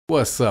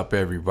What's up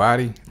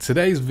everybody?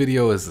 Today's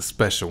video is a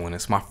special one.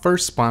 It's my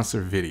first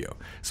sponsored video.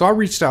 So I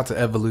reached out to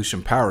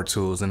Evolution Power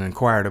Tools and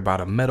inquired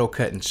about a metal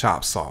cut and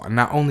chop saw. And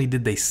not only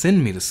did they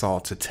send me the saw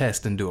to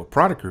test and do a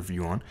product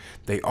review on,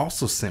 they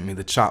also sent me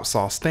the chop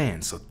saw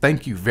stand. So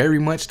thank you very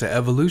much to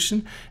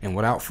Evolution, and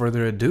without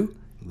further ado,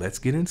 let's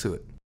get into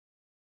it.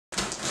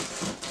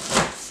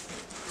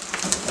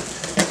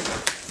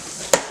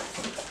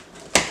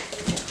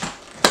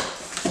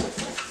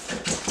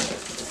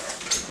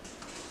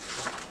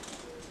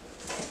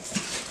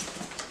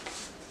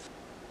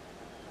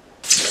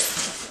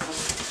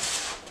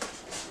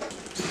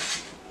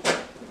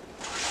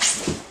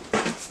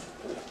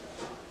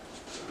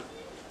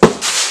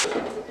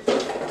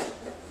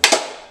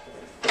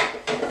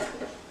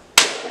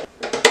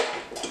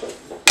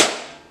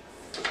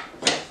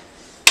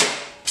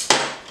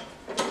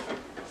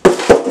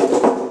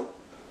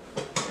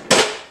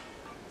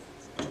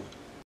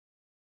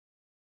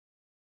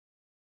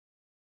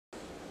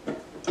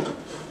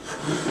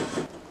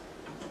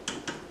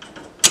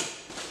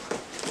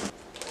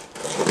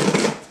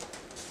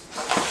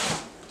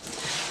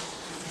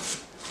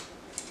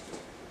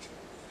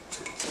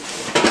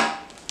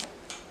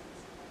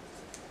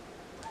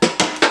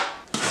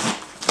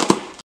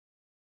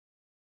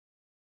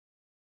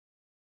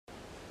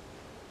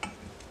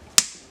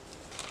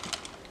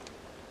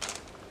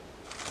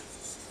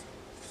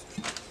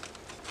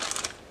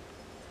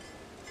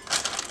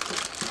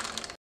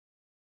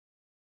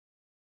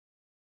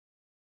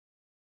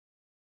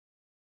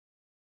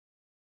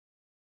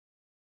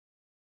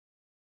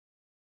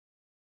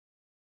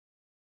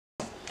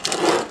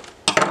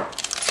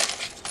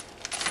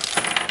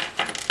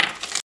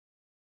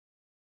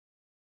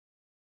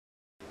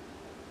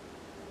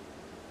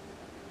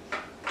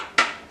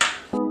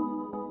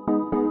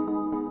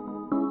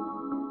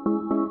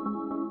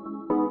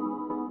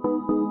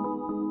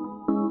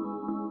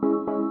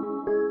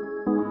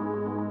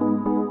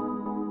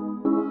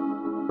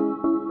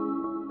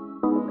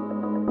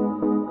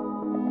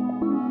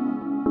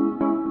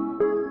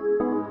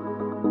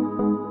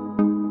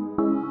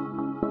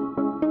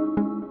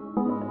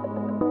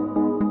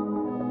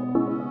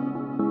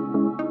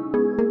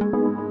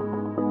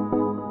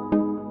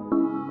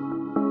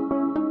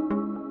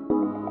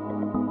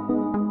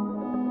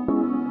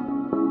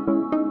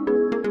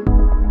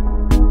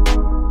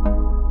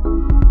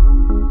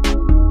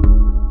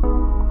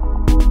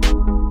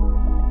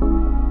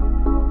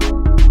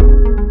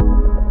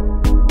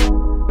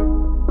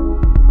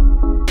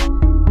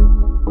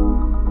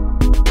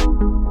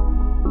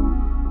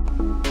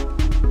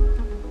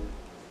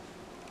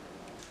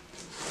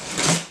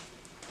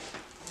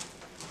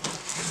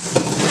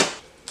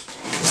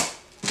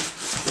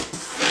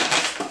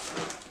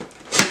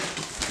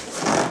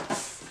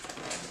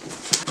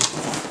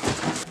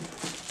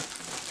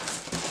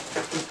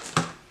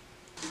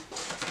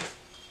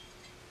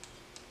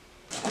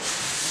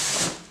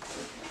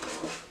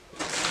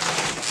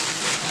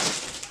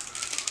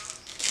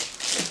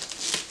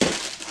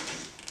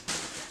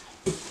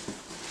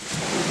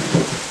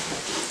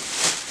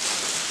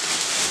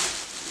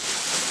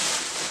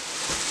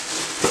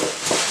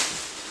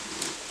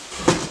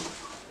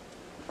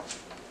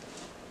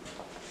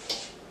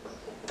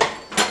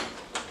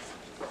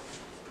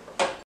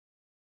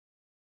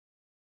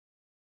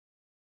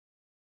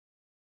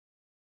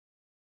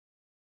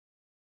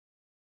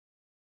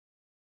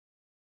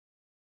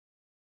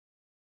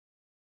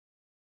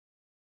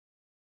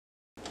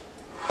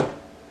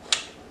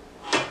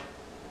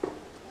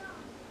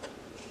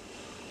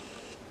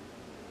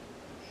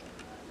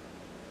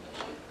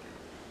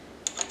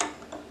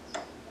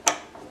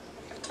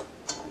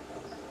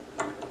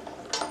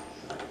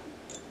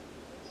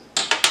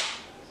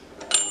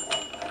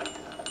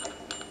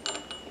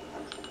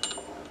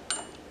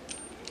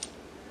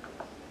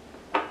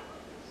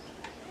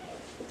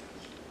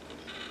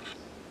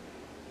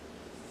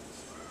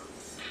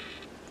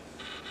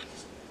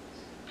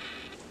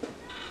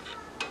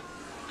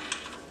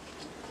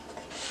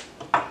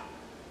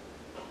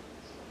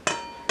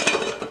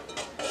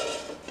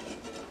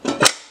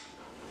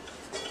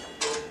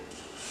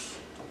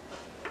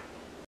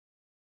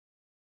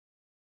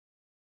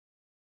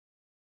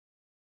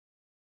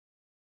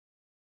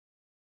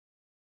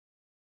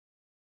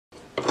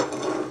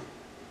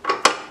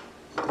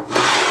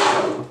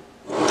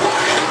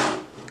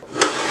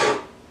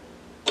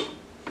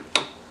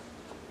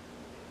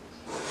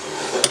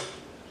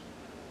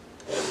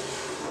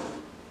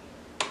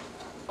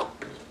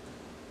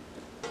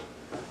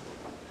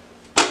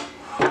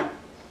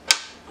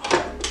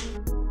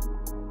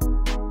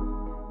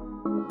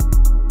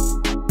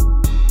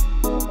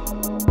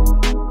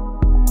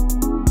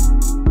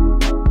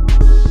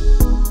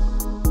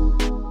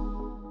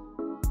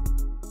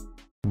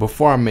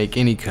 Before I make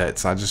any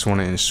cuts, I just want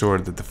to ensure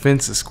that the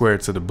fence is square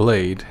to the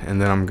blade, and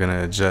then I'm going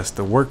to adjust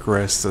the work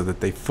rests so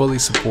that they fully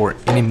support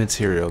any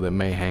material that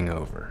may hang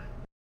over.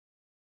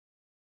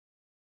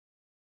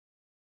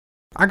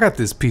 I got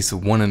this piece of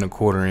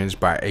 1¼ inch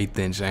by 1/8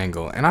 inch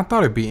angle, and I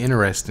thought it'd be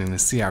interesting to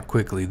see how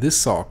quickly this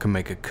saw can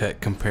make a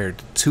cut compared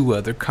to two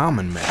other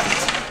common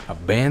methods, a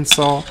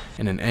bandsaw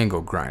and an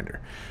angle grinder.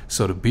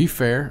 So to be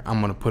fair,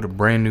 I'm going to put a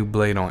brand new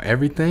blade on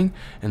everything,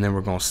 and then we're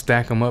going to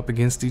stack them up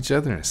against each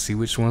other and see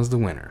which one's the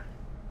winner.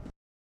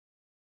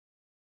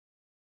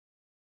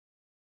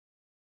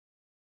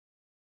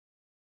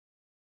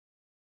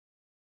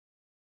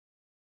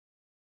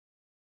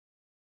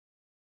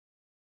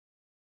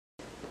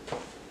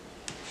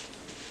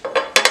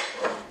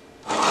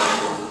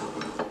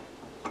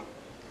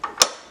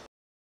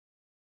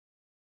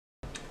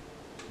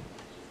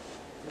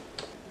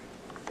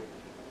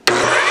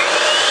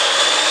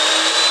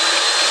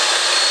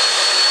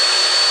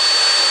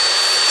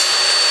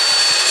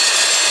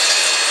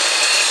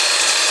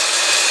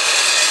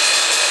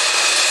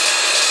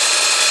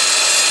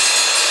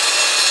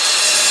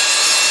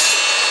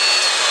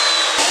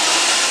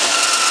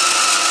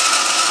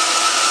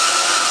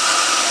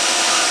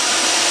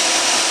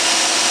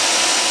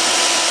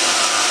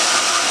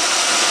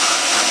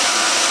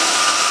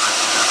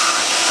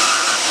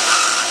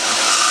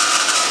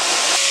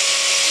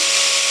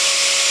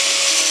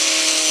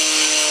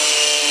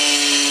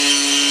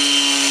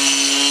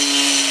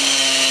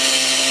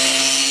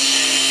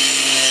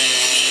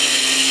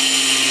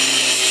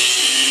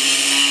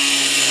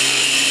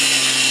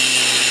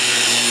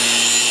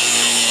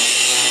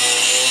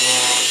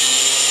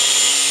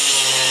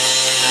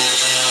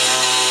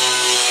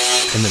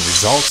 And the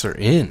results are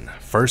in.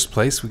 First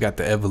place, we got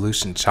the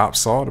Evolution chop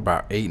saw at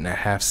about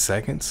 8.5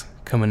 seconds.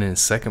 Coming in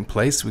second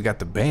place, we got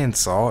the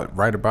bandsaw at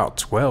right about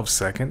 12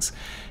 seconds.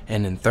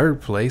 And in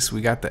third place, we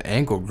got the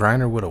angle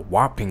grinder with a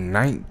whopping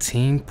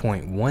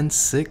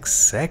 19.16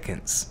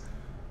 seconds.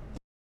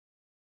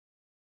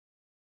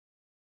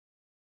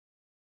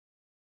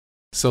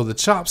 So the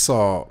chop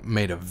saw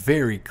made a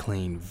very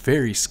clean,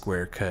 very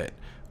square cut.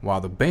 While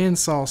the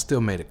bandsaw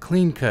still made a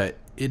clean cut,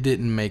 it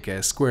didn't make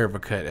as square of a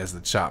cut as the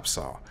chop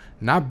saw.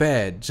 Not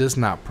bad, just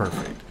not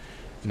perfect.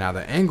 Now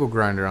the angle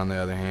grinder, on the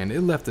other hand,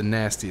 it left the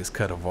nastiest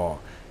cut of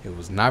all. It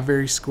was not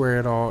very square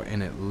at all,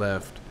 and it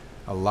left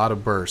a lot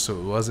of burrs, so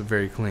it wasn't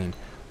very clean.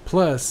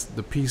 Plus,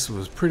 the piece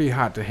was pretty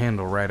hot to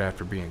handle right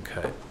after being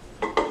cut.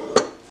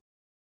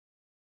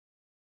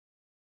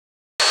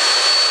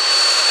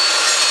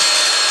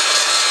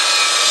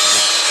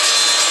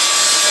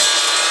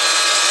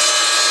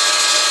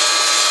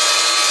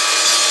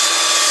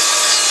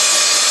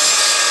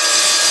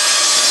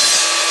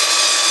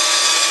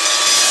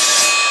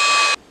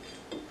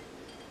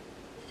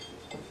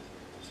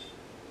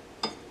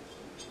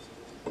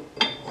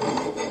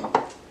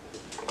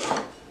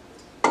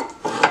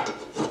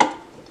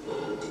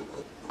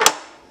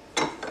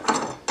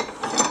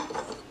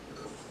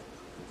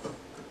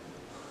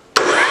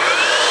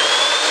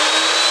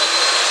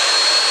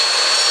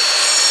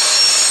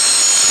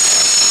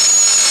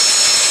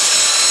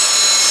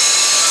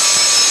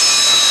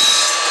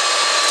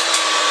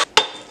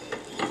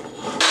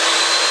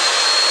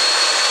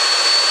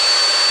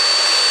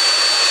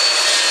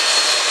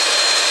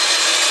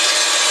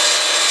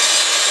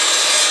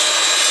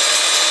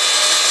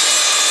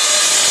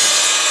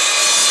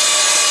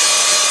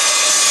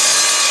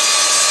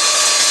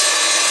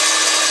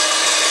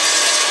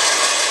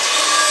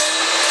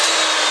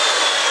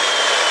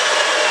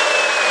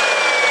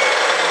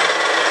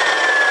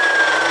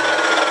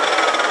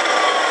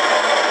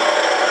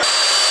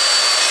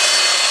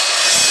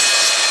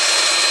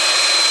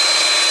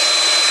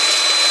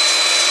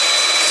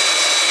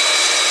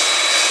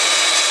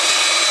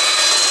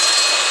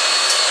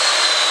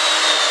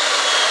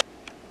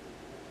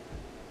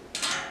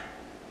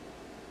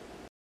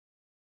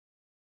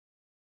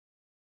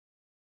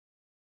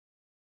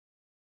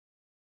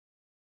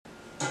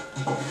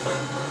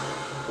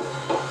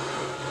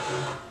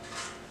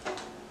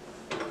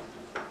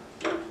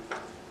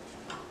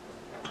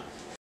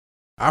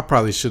 I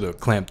probably should have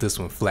clamped this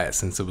one flat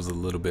since it was a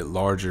little bit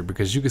larger,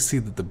 because you can see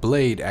that the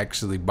blade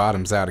actually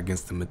bottoms out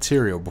against the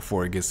material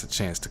before it gets a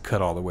chance to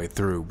cut all the way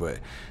through, but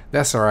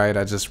that's alright.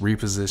 I just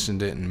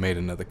repositioned it and made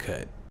another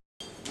cut.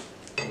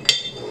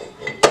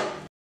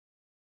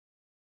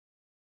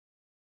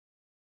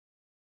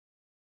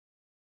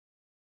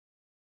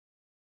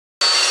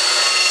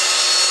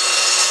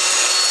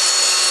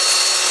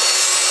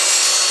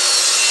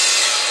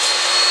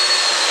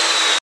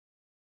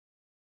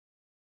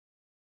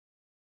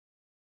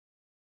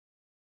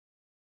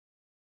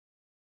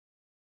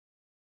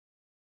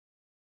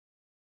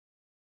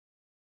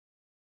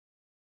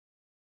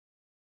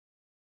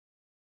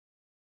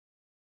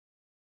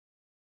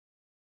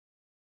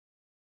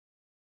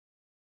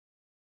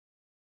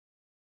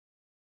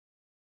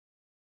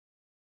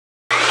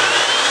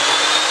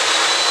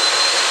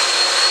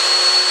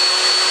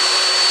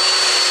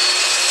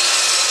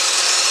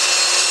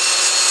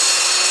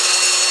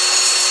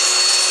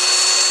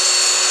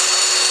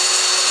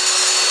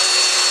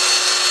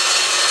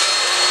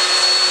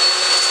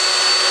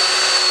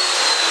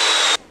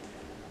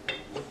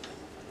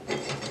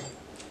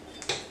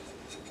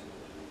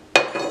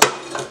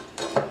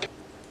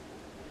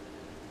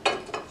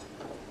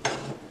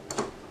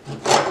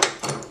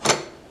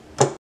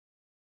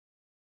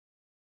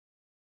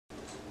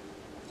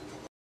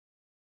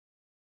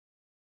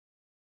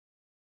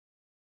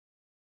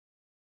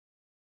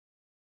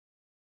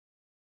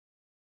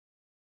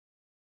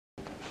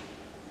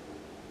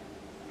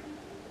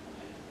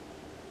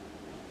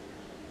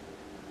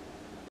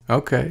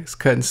 Okay, it's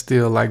cutting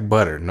steel like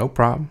butter, no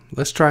problem.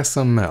 Let's try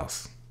something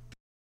else.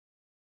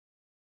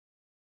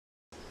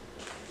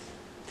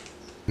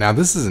 Now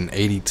this is an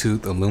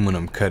 80-tooth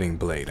aluminum cutting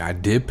blade. I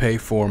did pay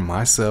for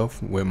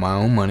myself with my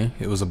own money.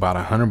 It was about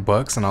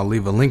 $100 and I'll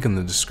leave a link in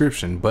the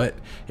description. But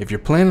if you're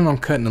planning on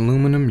cutting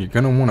aluminum, you're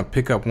going to want to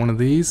pick up one of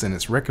these, and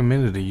it's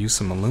recommended to use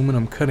some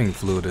aluminum cutting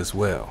fluid as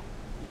well.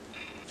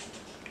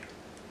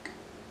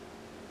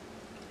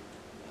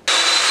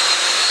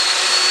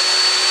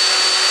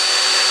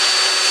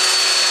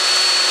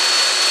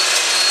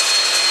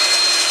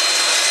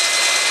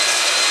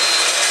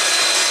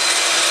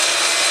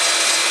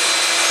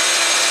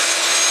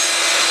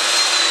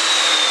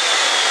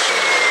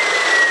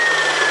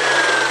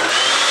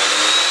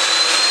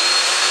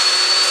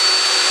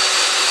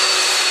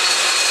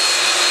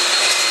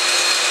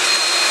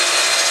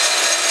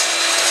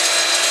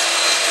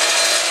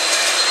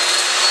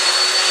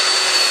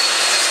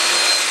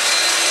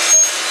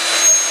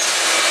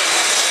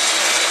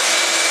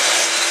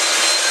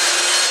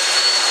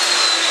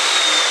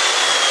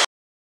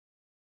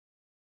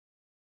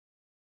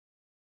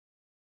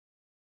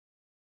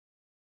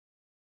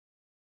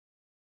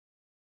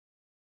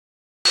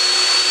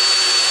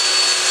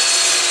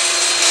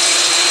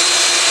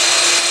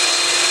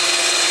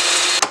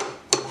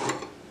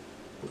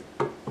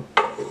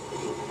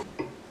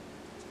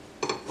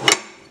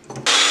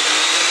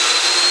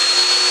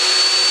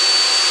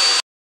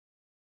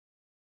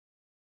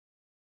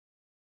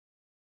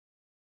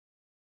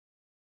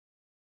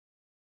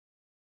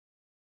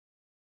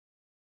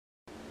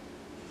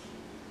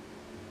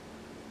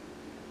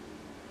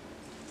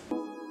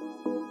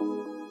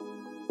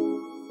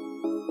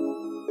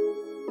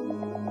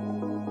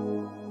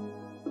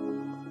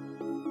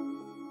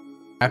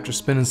 After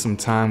spending some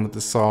time with the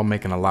saw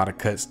making a lot of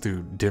cuts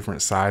through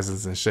different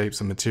sizes and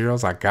shapes of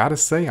materials, I gotta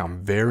say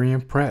I'm very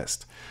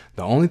impressed.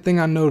 The only thing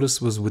I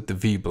noticed was with the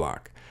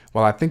V-block.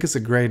 While I think it's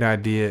a great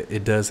idea,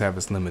 it does have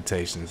its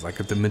limitations. Like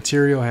if the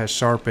material has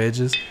sharp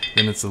edges,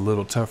 then it's a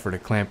little tougher to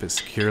clamp it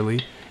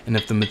securely. And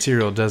if the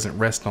material doesn't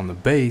rest on the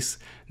base,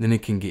 then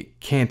it can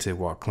get canted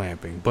while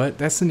clamping. But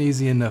that's an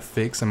easy enough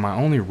fix, and my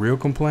only real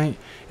complaint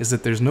is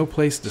that there's no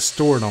place to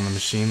store it on the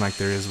machine like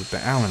there is with the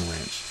Allen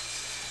wrench.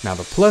 Now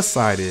the plus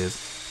side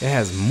is, it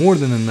has more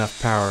than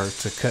enough power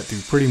to cut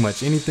through pretty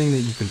much anything that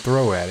you can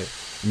throw at it,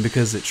 and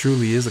because it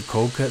truly is a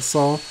cold cut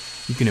saw,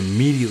 you can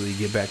immediately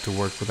get back to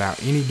work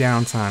without any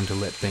downtime to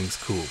let things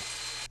cool.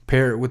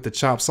 Pair it with the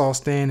chop saw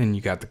stand and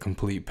you got the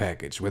complete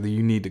package. Whether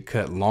you need to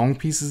cut long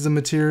pieces of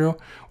material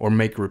or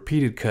make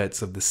repeated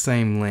cuts of the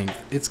same length,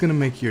 it's going to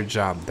make your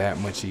job that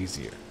much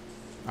easier.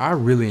 I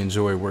really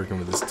enjoy working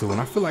with this tool, and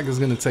I feel like it's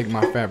going to take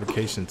my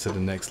fabrication to the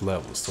next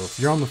level. So if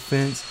you're on the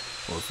fence,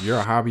 or if you're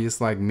a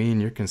hobbyist like me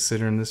and you're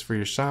considering this for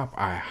your shop,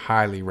 I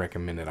highly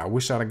recommend it. I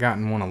wish I'd have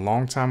gotten one a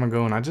long time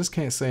ago, and I just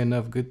can't say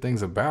enough good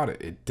things about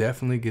it. It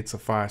definitely gets a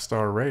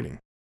 5-star rating.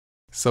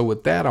 So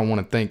with that, I want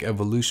to thank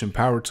Evolution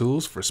Power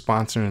Tools for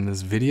sponsoring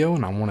this video,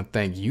 and I want to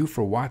thank you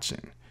for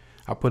watching.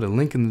 I'll put a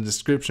link in the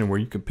description where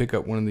you can pick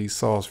up one of these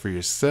saws for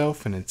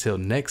yourself, and until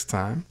next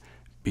time,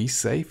 be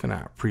safe and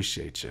I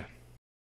appreciate you.